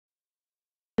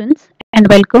students, and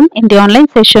welcome in the online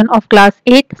session of class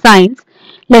 8 science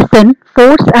lesson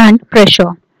force and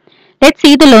pressure. Let's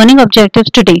see the learning objectives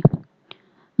today.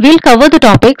 We'll cover the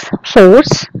topics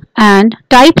force and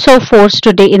types of force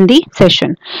today in the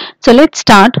session. So let's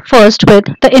start first with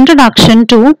the introduction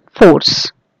to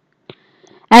force.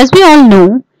 As we all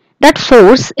know that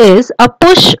force is a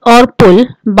push or pull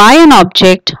by an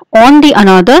object on the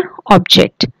another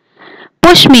object.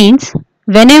 Push means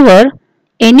whenever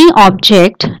any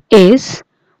object is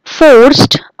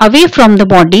forced away from the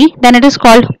body, then it is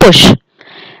called push.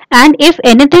 And if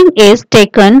anything is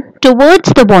taken towards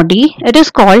the body, it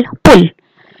is called pull.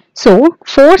 So,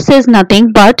 force is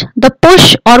nothing but the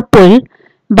push or pull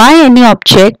by any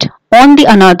object on the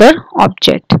another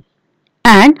object.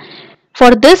 And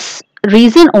for this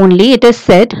reason only, it is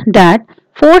said that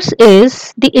force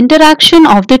is the interaction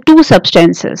of the two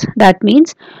substances. That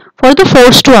means for the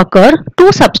force to occur,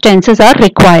 two substances are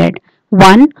required.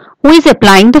 One who is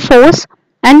applying the force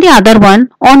and the other one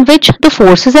on which the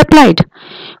force is applied.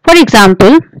 For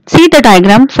example, see the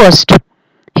diagram first.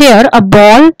 Here a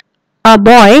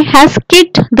boy has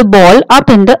kicked the ball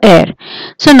up in the air.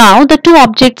 So now the two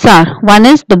objects are, one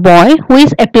is the boy who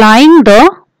is applying the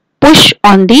push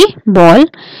on the ball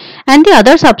and the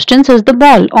other substance is the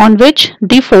ball on which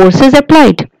the force is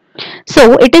applied.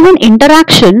 So it is an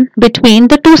interaction between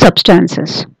the two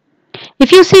substances.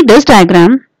 If you see this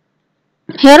diagram,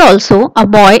 here also a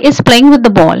boy is playing with the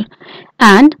ball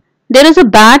and there is a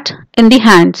bat in the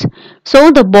hands.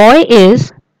 So the boy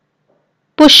is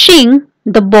pushing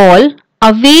the ball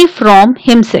away from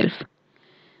himself.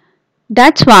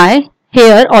 That's why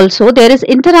here also there is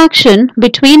interaction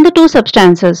between the two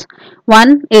substances.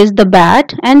 One is the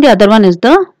bat and the other one is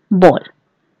the ball.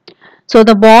 So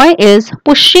the boy is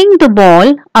pushing the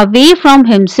ball away from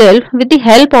himself with the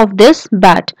help of this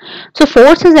bat. So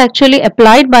force is actually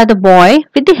applied by the boy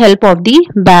with the help of the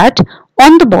bat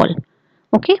on the ball.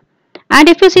 Okay. And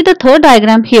if you see the third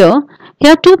diagram here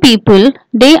two people,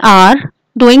 they are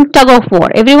doing tug of war.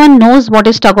 Everyone knows what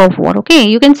is tug of war. Okay,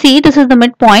 you can see this is the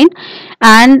midpoint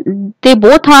and they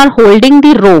both are holding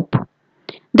the rope.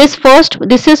 This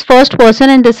is first person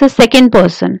and this is second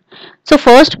person. So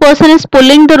first person is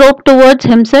pulling the rope towards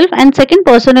himself and second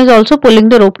person is also pulling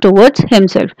the rope towards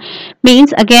himself.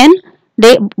 Means again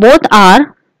they both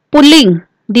are pulling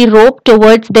the rope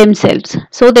towards themselves.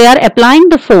 So they are applying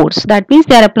the force. That means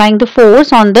they are applying the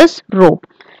force on this rope.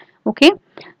 Okay.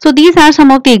 So these are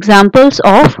some of the examples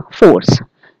of force.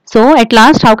 So at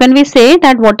last, how can we say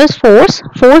that what is force?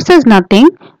 Force is nothing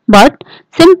but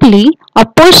simply a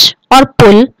push or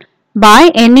pull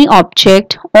by any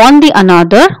object on the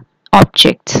another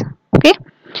objects. Okay.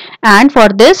 And for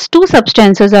this, two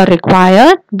substances are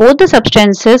required. Both the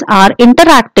substances are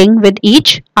interacting with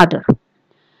each other.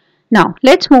 Now,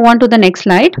 let's move on to the next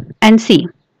slide and see.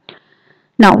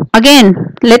 Now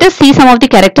again, let us see some of the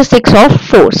characteristics of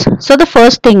force. So the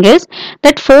first thing is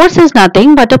that force is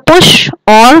nothing but a push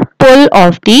or pull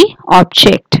of the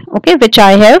object, okay, which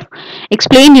I have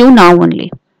explained you now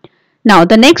only. Now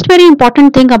the next very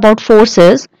important thing about force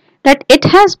is that it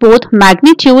has both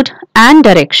magnitude and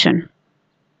direction.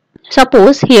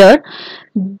 Suppose here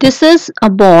this is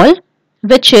a ball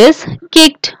which is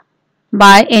kicked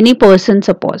by any person,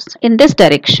 suppose in this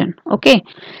direction, okay.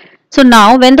 So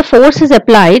now when the force is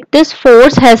applied, this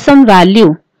force has some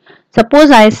value.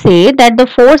 Suppose I say that the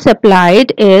force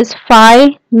applied is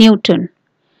 5 Newton.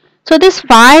 So this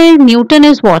 5 Newton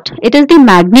is what? It is the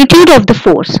magnitude of the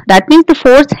force. That means the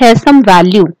force has some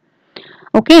value.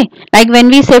 Okay, like when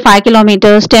we say 5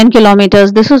 kilometers, 10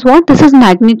 kilometers, this is what? This is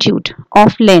magnitude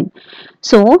of length.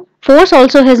 So force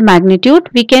also has magnitude.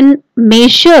 We can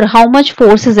measure how much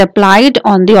force is applied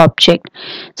on the object.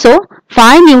 So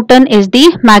 5 Newton is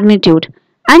the magnitude.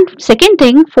 And second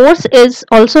thing, force is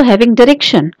also having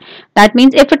direction. That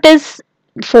means if it is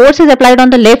force is applied on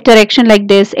the left direction like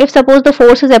this, if suppose the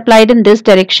force is applied in this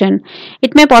direction,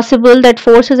 it may possible that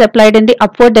force is applied in the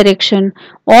upward direction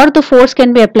or the force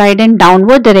can be applied in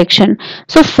downward direction.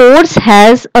 So force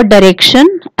has a direction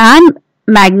and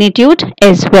magnitude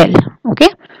as well. Okay.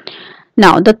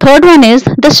 Now the third one is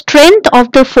the strength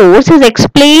of the force is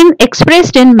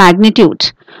expressed in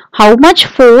magnitudes. How much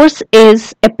force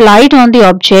is applied on the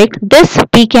object, this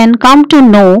we can come to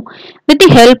know with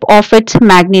the help of its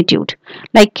magnitude.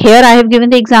 Like here I have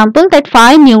given the example that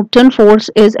 5 Newton force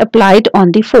is applied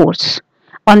on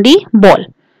the ball.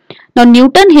 Now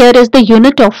Newton here is the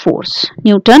unit of force.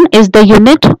 Newton is the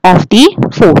unit of the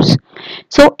force.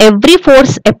 So every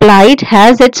force applied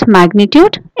has its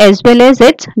magnitude as well as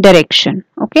its direction.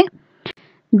 Okay.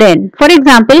 Then for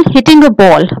example, hitting a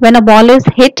ball. When a ball is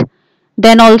hit,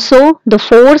 then also the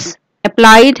force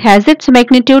applied has its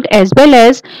magnitude as well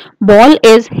as ball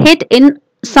is hit in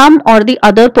some or the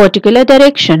other particular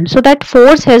direction. So that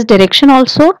force has direction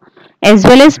also as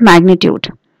well as magnitude.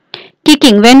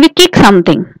 Kicking, when we kick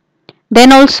something,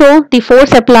 then also the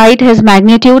force applied has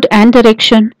magnitude and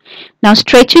direction. Now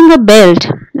stretching a belt,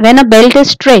 when a belt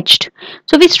is stretched,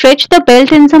 so we stretch the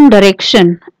belt in some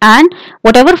direction and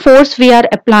whatever force we are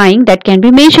applying, that can be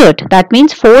measured. That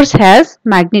means force has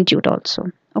magnitude also.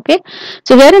 Okay,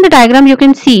 so here in the diagram you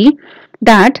can see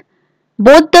that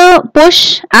both the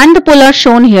push and the pull are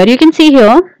shown here. You can see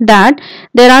here that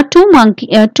there are two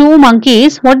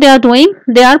monkeys. What they are doing?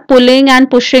 They are pulling and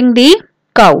pushing the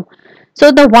cow.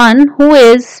 So the one who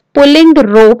is pulling the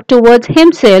rope towards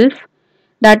himself,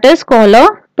 that is called a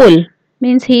pull.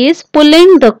 Means he is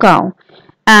pulling the cow.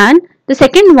 And the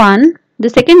second one, the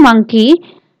second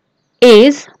monkey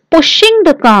is pushing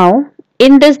the cow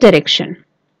in this direction.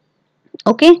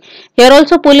 Okay. Here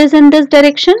also pull is in this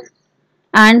direction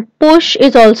and push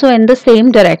is also in the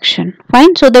same direction.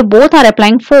 Fine. So they both are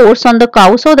applying force on the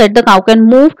cow so that the cow can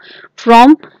move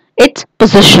from its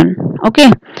position. Okay.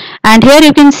 And here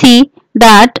you can see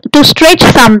that to stretch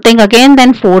something, again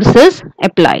then force is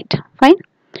applied. Fine.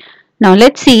 Now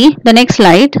let's see the next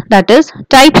slide, that is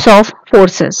types of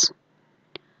forces.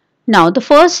 Now the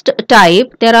first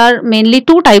type, there are mainly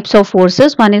two types of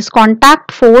forces. One is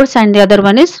contact force and the other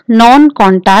one is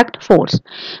non-contact force.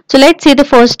 So let's see the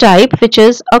first type, which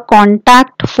is a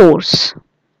contact force.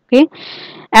 Okay.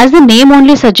 As the name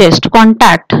only suggests,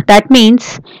 contact, that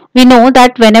means we know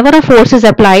that whenever a force is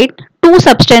applied, two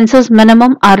substances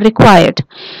minimum are required.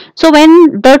 So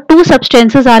when the two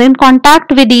substances are in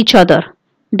contact with each other,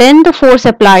 then the force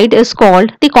applied is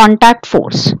called the contact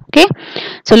force. Okay.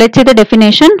 So let's see the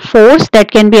definition. Force that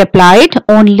can be applied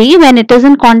only when it is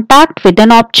in contact with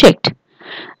an object.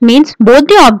 Means both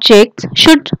the objects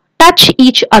should touch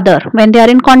each other. When they are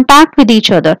in contact with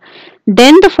each other,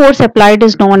 then the force applied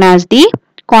is known as the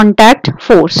contact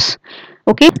force.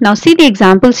 Okay. Now see the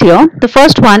examples here. The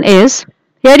first one is,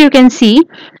 here you can see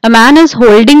a man is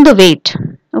holding the weight.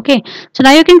 Okay, so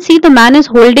now you can see the man is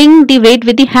holding the weight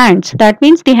with the hands. That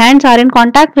means the hands are in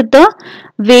contact with the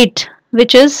weight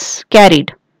which is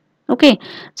carried. Okay,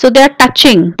 so they are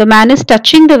touching, the man is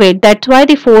touching the weight. That's why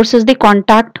the force is the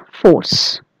contact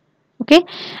force. Okay,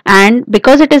 and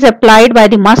because it is applied by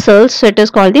the muscles, so it is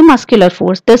called the muscular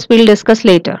force. This we'll discuss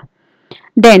later.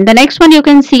 Then the next one, you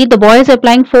can see the boy is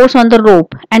applying force on the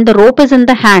rope and the rope is in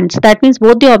the hands. That means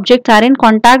both the objects are in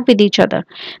contact with each other.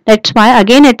 That's why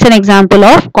again it's an example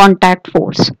of contact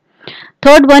force.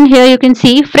 Third one, here you can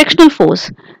see frictional force.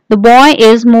 The boy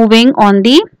is moving on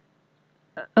the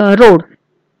road.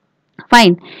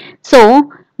 Fine. So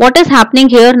what is happening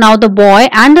here? Now the boy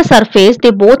and the surface,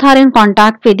 they both are in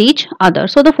contact with each other.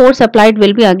 So the force applied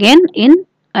will be again in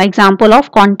example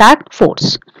of contact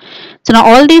force. So now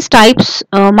all these types,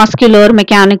 muscular,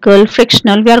 mechanical,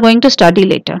 frictional, we are going to study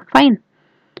later. Fine.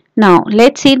 Now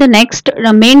let's see the next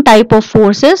main type of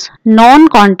force is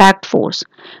non-contact force.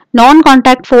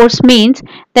 Non-contact force means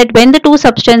that when the two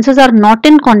substances are not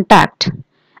in contact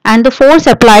and the force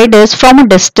applied is from a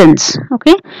distance.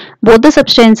 Okay, both the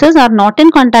substances are not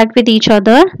in contact with each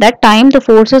other. That time the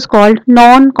force is called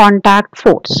non-contact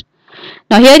force.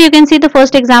 Now here you can see the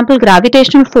first example,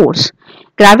 gravitational force.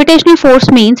 Gravitational force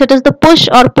means it is the push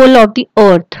or pull of the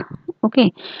earth.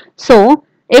 Okay, so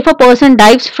if a person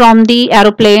dives from the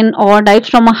aeroplane or dives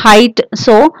from a height,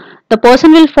 so the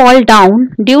person will fall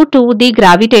down due to the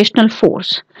gravitational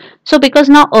force. So because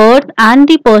now earth and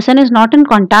the person is not in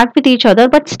contact with each other,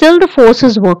 but still the force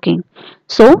is working.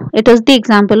 So it is the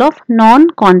example of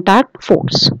non-contact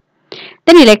force.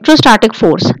 Then electrostatic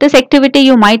force. This activity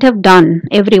you might have done,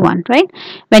 everyone, right?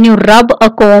 When you rub a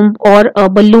comb or a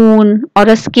balloon or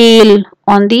a scale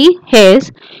on the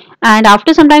hairs, and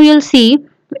after some time you'll see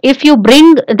if you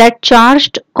bring that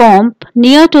charged comb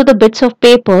near to the bits of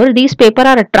paper, these paper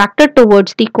are attracted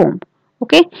towards the comb.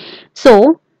 Okay,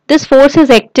 so this force is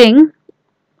acting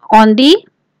on the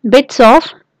bits of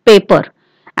paper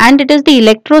and it is the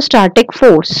electrostatic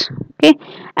force. Okay,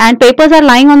 and papers are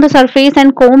lying on the surface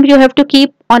and comb you have to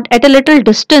keep on at a little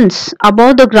distance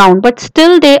above the ground, but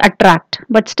still they attract,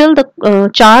 but still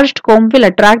the charged comb will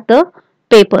attract the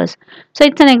papers. So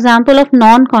it's an example of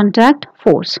non-contact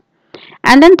force.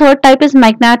 And then third type is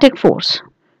magnetic force.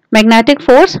 Magnetic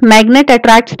force, magnet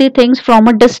attracts the things from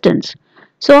a distance.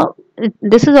 So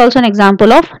this is also an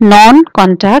example of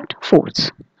non-contact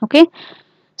force. Okay,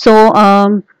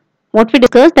 so what we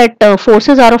discussed that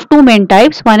forces are of two main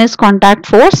types. One is contact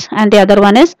force and the other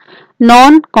one is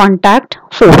non-contact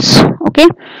force. Okay,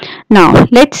 now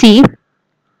let's see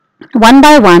one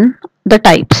by one the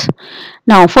types.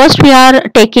 Now first we are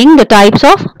taking the types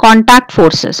of contact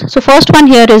forces. So first one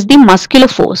here is the muscular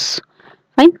force.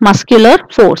 Fine. Muscular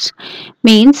force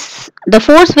means the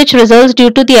force which results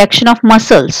due to the action of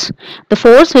muscles. The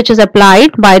force which is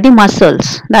applied by the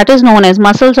muscles, that is known as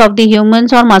muscles of the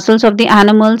humans or muscles of the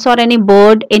animals or any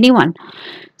bird, anyone.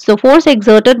 So force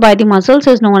exerted by the muscles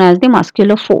is known as the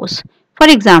muscular force. For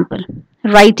example,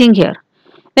 writing here.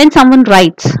 When someone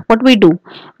writes, what we do?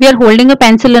 We are holding a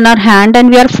pencil in our hand and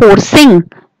we are forcing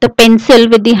the pencil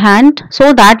with the hand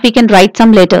so that we can write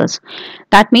some letters.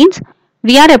 That means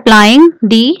we are applying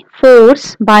the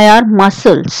force by our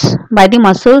muscles, by the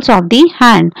muscles of the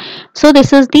hand. So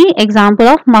this is the example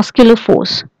of muscular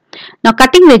force. Now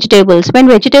cutting vegetables. When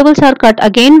vegetables are cut,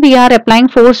 again we are applying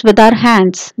force with our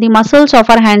hands. The muscles of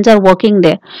our hands are working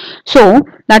there. So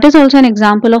that is also an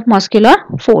example of muscular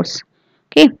force.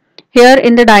 Okay. Here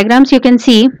in the diagrams you can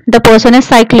see the person is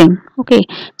cycling. Okay.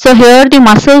 So here the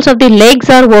muscles of the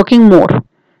legs are working more.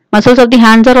 Muscles of the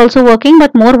hands are also working,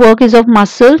 but more work is of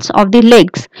muscles of the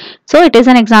legs. So it is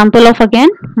an example of again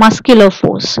muscular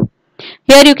force.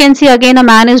 Here you can see again a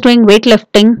man is doing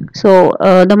weightlifting. So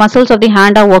the muscles of the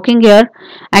hand are working here.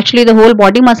 Actually the whole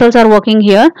body muscles are working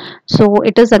here. So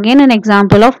it is again an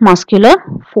example of muscular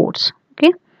force.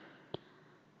 Okay.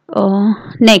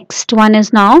 Next one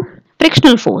is now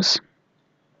frictional force.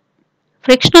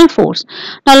 Frictional force.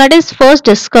 Now let us first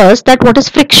discuss that what is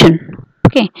friction.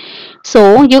 Okay.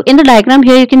 So you in the diagram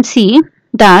here you can see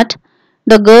that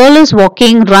the girl is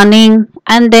walking, running,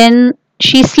 and then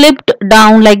she slipped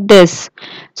down like this.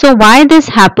 So why this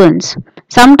happens?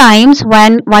 Sometimes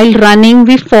while running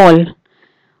we fall,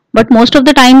 but most of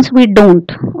the times we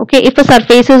don't. Okay, if a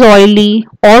surface is oily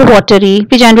or watery,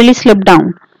 we generally slip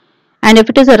down, and if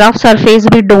it is a rough surface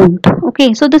we don't.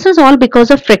 Okay, so this is all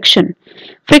because of friction.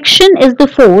 Friction is the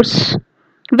force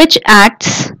which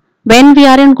acts when we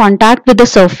are in contact with the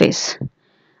surface.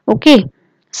 Okay,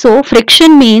 so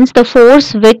friction means the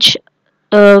force which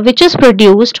is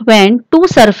produced when two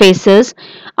surfaces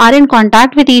are in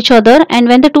contact with each other and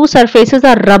when the two surfaces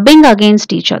are rubbing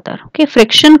against each other. Okay,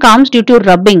 friction comes due to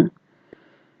rubbing.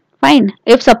 Fine.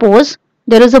 If suppose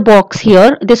there is a box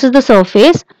here, this is the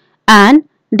surface, and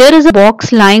there is a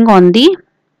box lying on the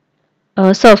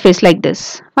surface like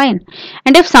this. Fine.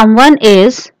 And if someone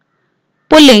is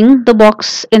pulling the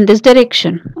box in this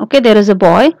direction, okay, there is a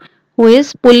boy who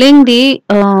is pulling the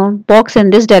box in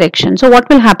this direction. So what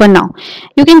will happen now?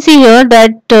 You can see here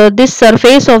that this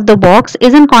surface of the box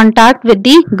is in contact with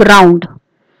the ground.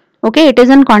 Okay, it is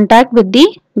in contact with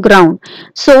the ground.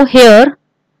 So here,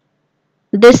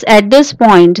 at this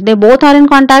point, they both are in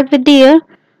contact with the air.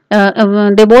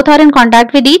 They both are in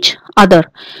contact with each other.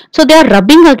 So they are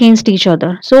rubbing against each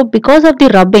other. So because of the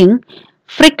rubbing,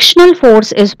 frictional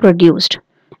force is produced.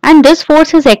 And this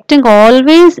force is acting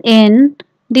always in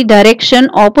the direction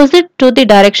opposite to the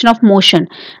direction of motion.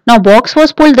 Now box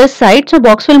was pulled this side, so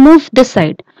box will move this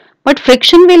side. But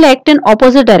friction will act in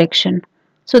opposite direction.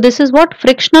 So this is what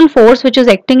frictional force which is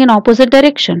acting in opposite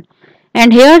direction.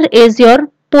 And here is your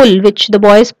pull, which the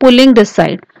boy is pulling this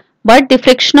side. But the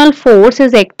frictional force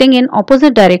is acting in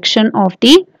opposite direction of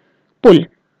the pull.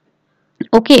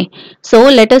 Okay, so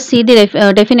let us see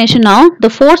the definition now. The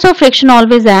force of friction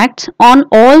always acts on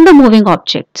all the moving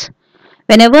objects.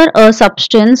 Whenever a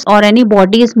substance or any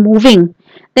body is moving,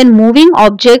 then moving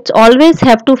objects always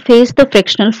have to face the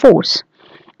frictional force.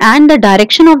 And the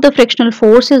direction of the frictional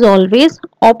force is always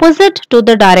opposite to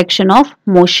the direction of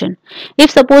motion. If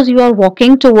suppose you are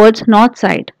walking towards north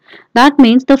side, that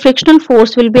means the frictional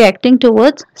force will be acting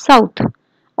towards south,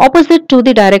 opposite to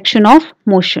the direction of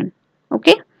motion.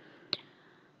 Okay.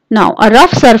 Now, a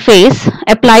rough surface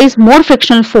applies more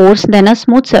frictional force than a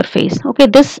smooth surface. Okay,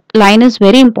 this line is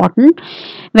very important.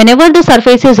 Whenever the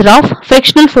surface is rough,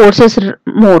 frictional force is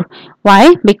more.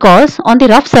 Why? Because on the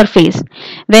rough surface,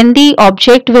 when the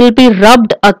object will be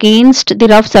rubbed against the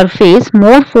rough surface,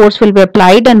 more force will be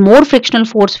applied and more frictional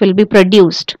force will be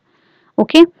produced.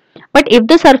 Okay. But if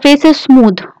the surface is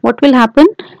smooth, what will happen?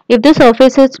 If the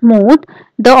surface is smooth,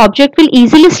 the object will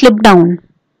easily slip down.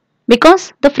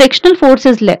 Because the frictional force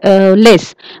is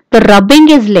less, the rubbing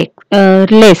is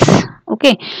less.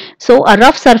 Okay, so a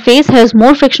rough surface has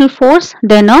more frictional force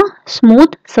than a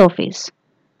smooth surface.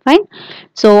 Fine.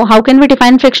 So how can we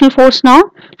define frictional force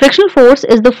now? Frictional force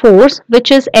is the force which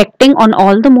is acting on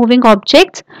all the moving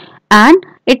objects and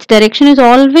its direction is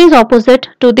always opposite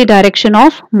to the direction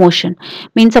of motion.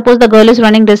 Means suppose the girl is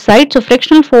running this side, so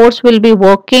frictional force will be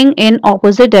working in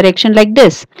opposite direction like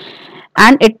this.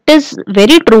 And it is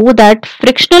very true that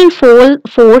frictional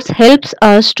force helps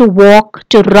us to walk,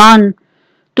 to run,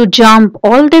 to jump,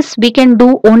 all this we can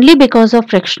do only because of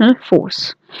frictional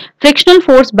force. Frictional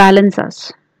force balances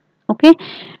us. Okay,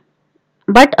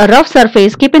 but a rough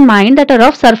surface, keep in mind that a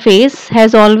rough surface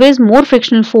has always more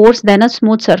frictional force than a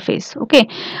smooth surface. Okay,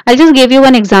 I'll just give you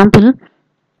an example,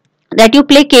 that you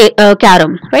play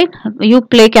carom, right? You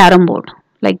play carom board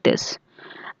like this,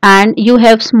 and you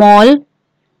have small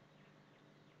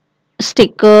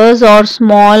stickers or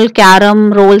small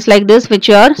carom rolls like this, which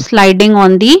you are sliding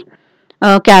on the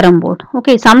carom board.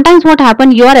 Okay, sometimes what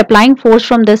happen, you are applying force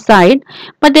from this side,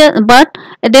 but they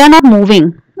are not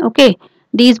moving. Okay,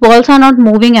 these balls are not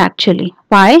moving actually.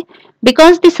 Why?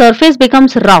 Because the surface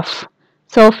becomes rough.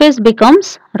 Surface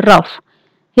becomes rough.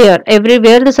 Here,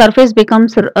 everywhere the surface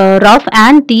becomes rough,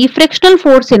 and the frictional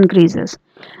force increases.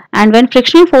 And when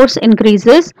frictional force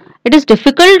increases, it is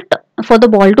difficult for the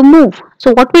ball to move.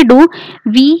 So what we do,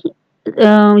 we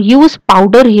use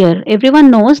powder here. Everyone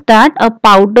knows that a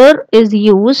powder is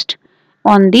used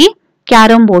on the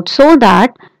carom board so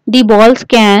that the balls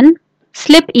can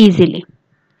slip easily.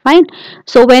 Fine.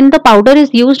 So when the powder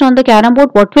is used on the carom board,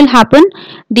 what will happen?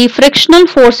 The frictional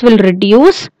force will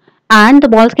reduce and the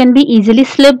balls can be easily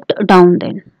slipped down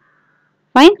then.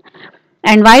 Fine.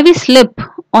 And why we slip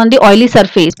on the oily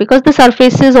surface? Because the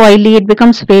surface is oily, it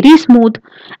becomes very smooth,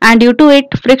 and due to it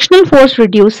frictional force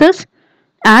reduces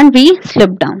and we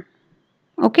slip down.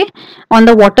 Okay, on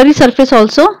the watery surface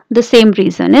also the same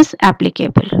reason is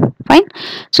applicable. Fine.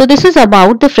 So this is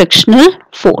about the frictional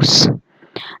force.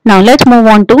 Now let's move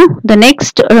on to the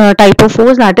next type of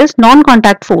force, that is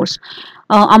non-contact force.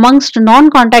 Amongst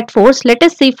non-contact force, let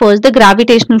us see first the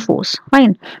gravitational force.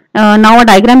 Fine. Now a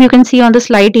diagram you can see on the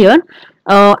slide here.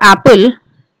 Apple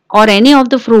or any of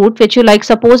the fruit which you like,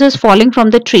 suppose, is falling from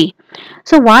the tree.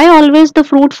 So why always the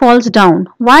fruit falls down?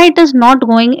 Why it is not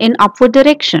going in upward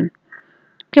direction?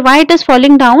 Okay, why it is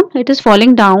falling down? It is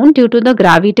falling down due to the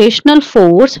gravitational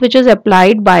force which is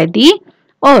applied by the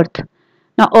earth.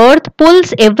 Now earth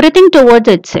pulls everything towards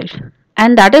itself,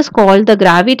 and that is called the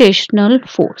gravitational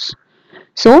force.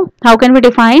 So how can we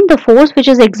define the force which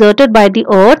is exerted by the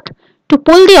earth to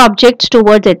pull the objects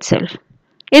towards itself?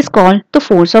 Is called the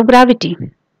force of gravity.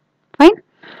 Fine.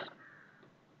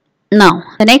 Now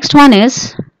the next one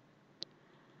is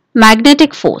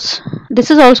magnetic force.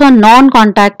 This is also a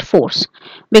non-contact force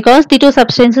because the two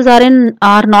substances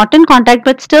are not in contact,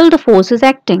 but still the force is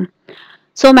acting.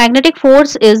 So magnetic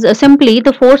force is simply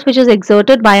the force which is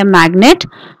exerted by a magnet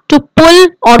to pull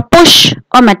or push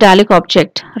a metallic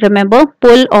object. Remember,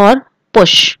 pull or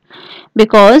push,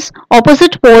 because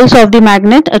opposite poles of the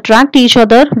magnet attract each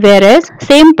other, whereas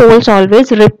same poles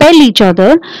always repel each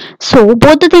other. So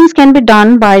both the things can be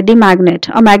done by the magnet.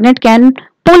 A magnet can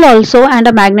pull also and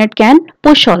a magnet can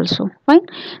push also. Right?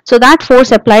 So that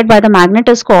force applied by the magnet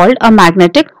is called a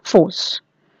magnetic force.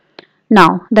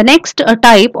 Now the next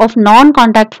type of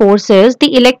non-contact force is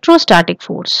the electrostatic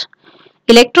force.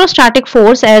 Electrostatic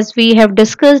force, as we have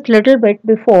discussed little bit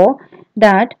before,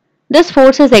 that this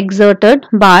force is exerted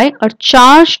by a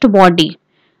charged body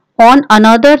on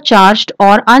another charged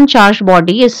or uncharged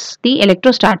body is the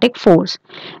electrostatic force.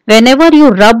 Whenever you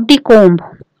rub the comb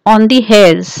on the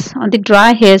hairs, on the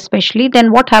dry hairs especially,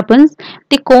 then what happens?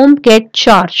 The comb gets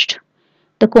charged.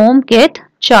 The comb gets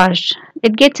charged.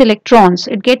 It gets electrons,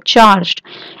 it gets charged.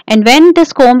 And when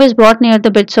this comb is brought near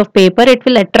the bits of paper, it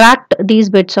will attract these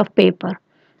bits of paper.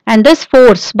 And this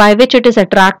force by which it is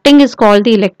attracting is called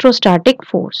the electrostatic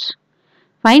force.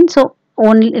 Fine. So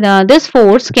only this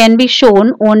force can be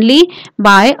shown only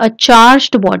by a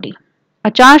charged body.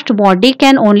 A charged body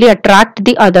can only attract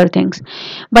the other things.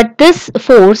 But this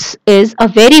force is a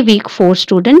very weak force,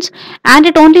 students, and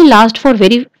it only lasts for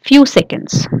very few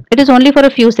seconds. It is only for a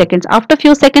few seconds. After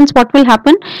few seconds, what will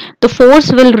happen? The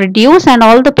force will reduce and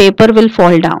all the paper will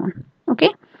fall down.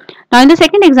 Okay. Now in the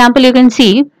second example, you can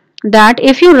see that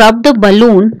if you rub the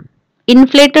balloon,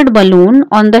 inflated balloon,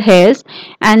 on the hairs,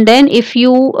 and then if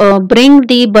you bring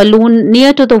the balloon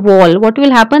near to the wall, what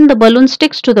will happen? The balloon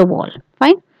sticks to the wall.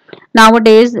 Fine.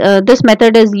 Nowadays this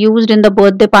method is used in the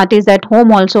birthday parties at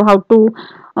home also, how to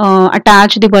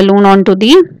attach the balloon onto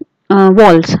the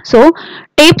walls. So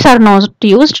tapes are not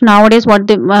used nowadays. What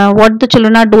the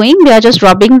children are doing, they are just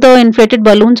rubbing the inflated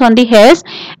balloons on the hairs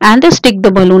and they stick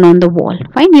the balloon on the wall.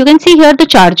 Fine. You can see here the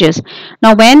charges.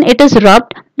 Now when it is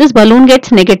rubbed, this balloon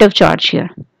gets negative charge here,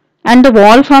 and the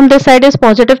wall from this side is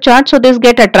positive charge, so this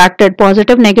get attracted.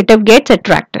 Positive negative gets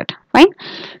attracted. Fine.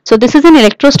 So this is an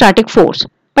electrostatic force,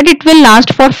 but it will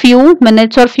last for few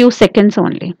minutes or few seconds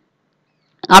only.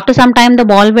 After some time, the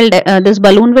ball will this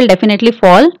balloon will definitely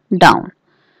fall down.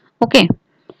 Okay.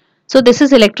 So this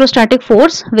is electrostatic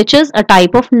force, which is a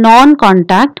type of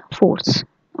non-contact force.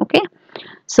 Okay.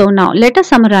 So now let us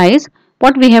summarize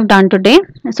what we have done today.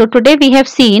 So today we have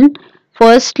seen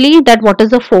firstly that what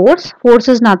is the force. Force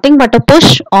is nothing but a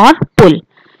push or pull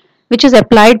which is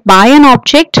applied by an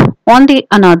object on the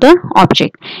another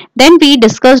object. Then we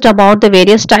discussed about the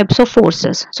various types of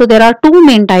forces. So there are two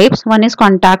main types. One is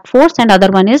contact force and other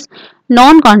one is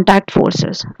non-contact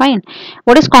forces. Fine.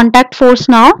 What is contact force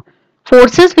now?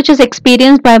 Forces which is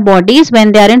experienced by bodies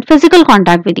when they are in physical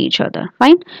contact with each other.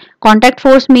 Fine. Contact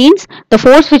force means the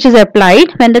force which is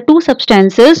applied when the two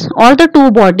substances or the two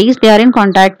bodies they are in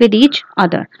contact with each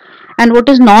other. And what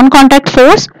is non-contact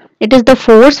force? It is the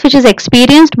force which is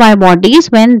experienced by bodies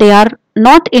when they are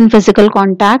not in physical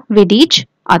contact with each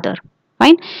other.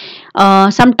 Fine.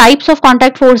 Some types of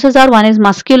contact forces are, one is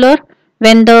muscular,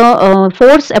 when the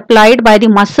force applied by the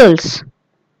muscles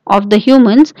of the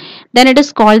humans, then it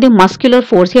is called the muscular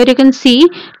force. Here you can see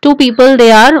two people,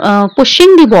 they are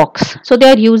pushing the box. So they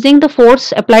are using the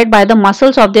force applied by the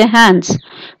muscles of their hands.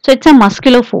 So it's a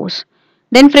muscular force.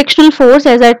 Then frictional force,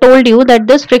 as I told you that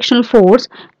this frictional force,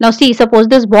 now see, suppose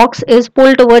this box is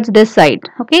pulled towards this side.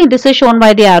 Okay, this is shown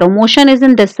by the arrow. Motion is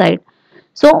in this side.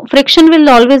 So friction will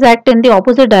always act in the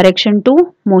opposite direction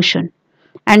to motion.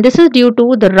 And this is due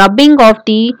to the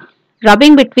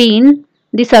rubbing between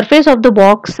the surface of the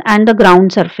box and the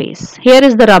ground surface. Here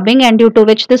is the rubbing, and due to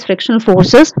which this frictional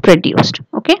force is produced.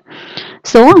 Okay.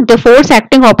 So the force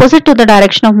acting opposite to the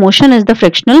direction of motion is the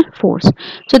frictional force.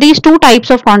 So these two types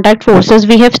of contact forces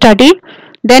we have studied.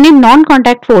 Then in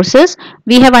non-contact forces,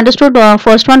 we have understood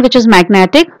first one, which is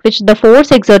magnetic, which is the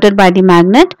force exerted by the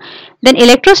magnet. Then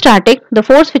electrostatic, the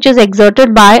force which is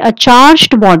exerted by a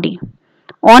charged body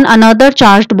on another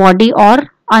charged body or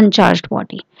uncharged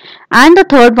body. And the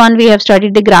third one, we have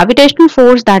studied the gravitational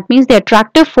force, that means the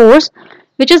attractive force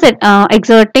which is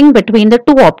exerting between the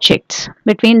two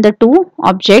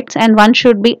objects, and one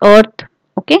should be earth.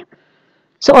 Okay,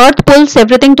 so earth pulls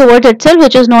everything towards itself,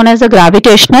 which is known as a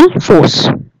gravitational force.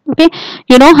 Okay,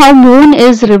 you know how moon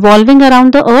is revolving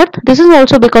around the earth? This is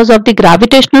also because of the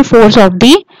gravitational force of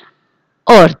the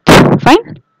earth.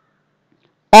 Fine.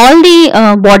 All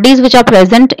the bodies which are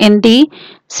present in the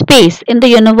space, in the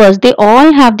universe, they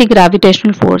all have the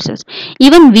gravitational forces.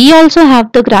 Even we also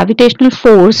have the gravitational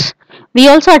force. We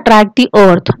also attract the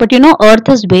earth, but you know, earth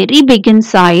is very big in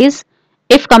size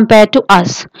if compared to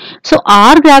us. So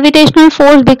our gravitational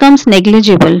force becomes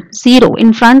negligible, zero,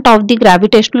 in front of the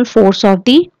gravitational force of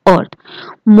the earth.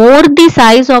 More the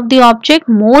size of the object,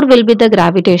 more will be the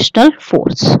gravitational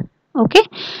force. Okay.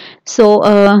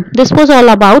 So this was all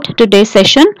about today's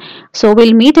session. So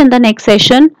we'll meet in the next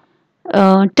session.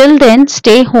 Till then,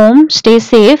 stay home, stay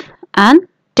safe, and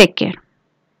take care.